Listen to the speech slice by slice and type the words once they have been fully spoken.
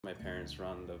My parents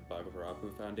run the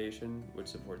Boggavarapu Foundation, which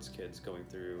supports kids going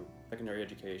through secondary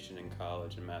education and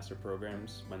college and master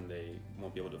programs when they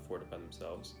won't be able to afford it by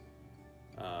themselves.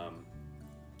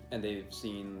 And they've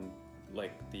seen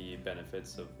the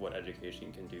benefits of what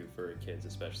education can do for kids,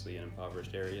 especially in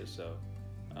impoverished areas. So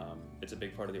it's a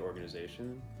big part of the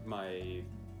organization. My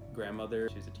grandmother,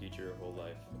 she's a teacher her whole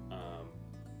life.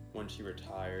 When she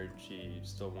retired, she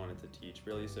still wanted to teach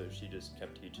really, so she just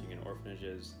kept teaching in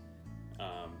orphanages.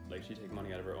 She'd take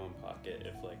money out of her own pocket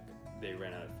if they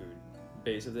ran out of food.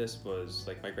 Base of this was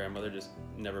my grandmother just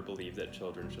never believed that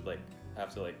children should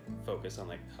have to focus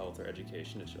on health or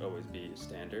education. It should always be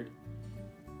standard.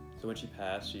 So when she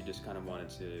passed, she just kind of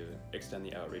wanted to extend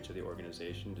the outreach of the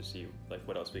organization to see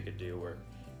what else we could do, or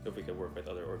if we could work with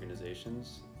other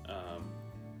organizations.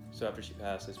 So after she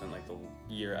passed, I spent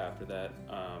the year after that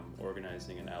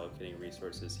organizing and allocating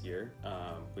resources here.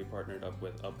 We partnered up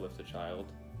with Uplift a Child,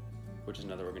 which is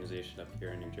another organization up here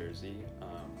in New Jersey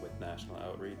with national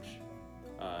outreach,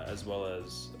 as well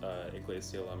as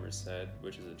Iglesia La Merced,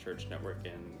 which is a church network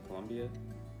in Colombia.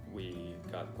 We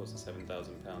got close to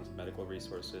 7,000 pounds of medical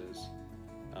resources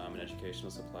and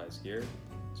educational supplies here.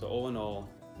 So all in all,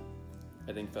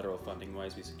 I think federal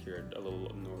funding-wise, we secured a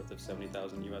little north of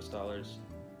 $70,000 US,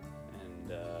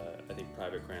 and I think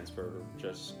private grants were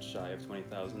just shy of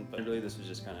 20,000. But really, this was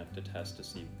just kind of to test to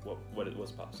see what it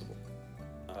was possible.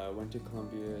 I went to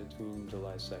Colombia between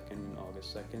July 2nd and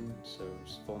August 2nd, so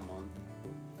just full month.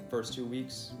 First 2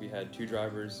 weeks, we had 2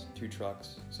 drivers, 2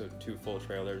 trucks, so 2 full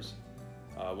trailers.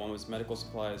 One was medical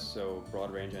supplies, so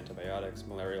broad range antibiotics,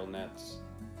 malarial nets.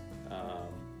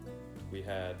 We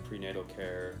had prenatal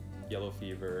care, yellow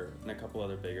fever, and a couple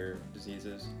other bigger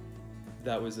diseases.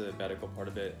 That was the medical part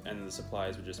of it, and the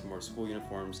supplies were just more school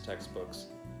uniforms, textbooks,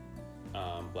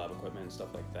 lab equipment, and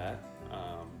stuff like that.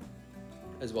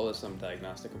 As well as some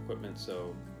diagnostic equipment,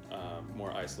 so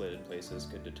more isolated places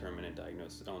could determine and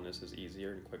diagnose illnesses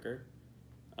easier and quicker.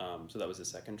 So that was the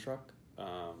second truck.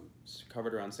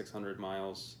 Covered around 600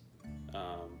 miles,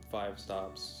 5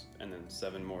 stops, and then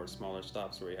 7 more smaller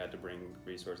stops where we had to bring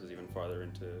resources even farther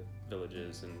into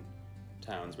villages and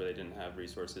towns where they didn't have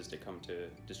resources to come to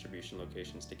distribution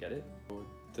locations to get it.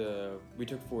 We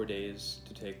took 4 days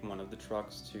to take one of the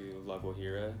trucks to La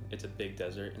Guajira. It's a big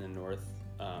desert in the north.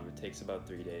 It takes about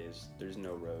 3 days. There's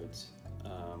no roads.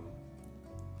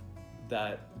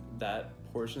 That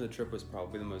portion of the trip was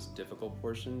probably the most difficult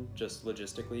portion, just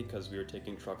logistically, because we were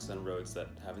taking trucks on roads that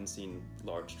haven't seen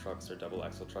large trucks or double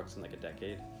axle trucks in a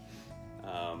decade.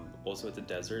 Also, it's a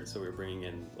desert, so we were bringing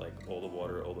in all the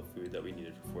water, all the food that we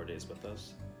needed for 4 days with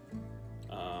us.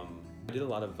 I did a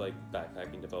lot of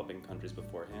backpacking developing countries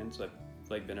beforehand, so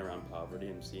I've been around poverty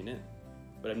and seen it.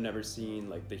 But I've never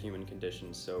seen the human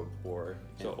conditions so poor.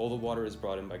 So all the water is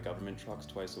brought in by government trucks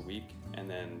twice a week, and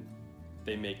then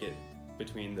they make it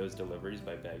between those deliveries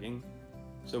by begging.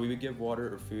 So we would give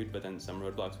water or food, but then some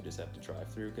roadblocks we just have to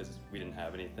drive through because we didn't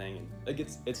have anything. And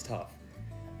it's tough.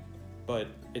 But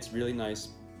it's really nice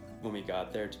when we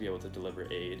got there to be able to deliver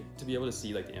aid, to be able to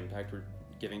see the impact we're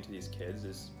giving to these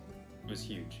kids was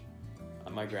huge.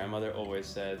 My grandmother always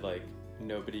said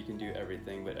nobody can do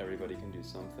everything, but everybody can do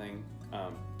something.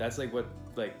 That's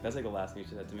that's the last thing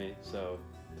she said to me. So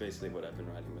basically what I've been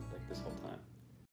writing with this whole time.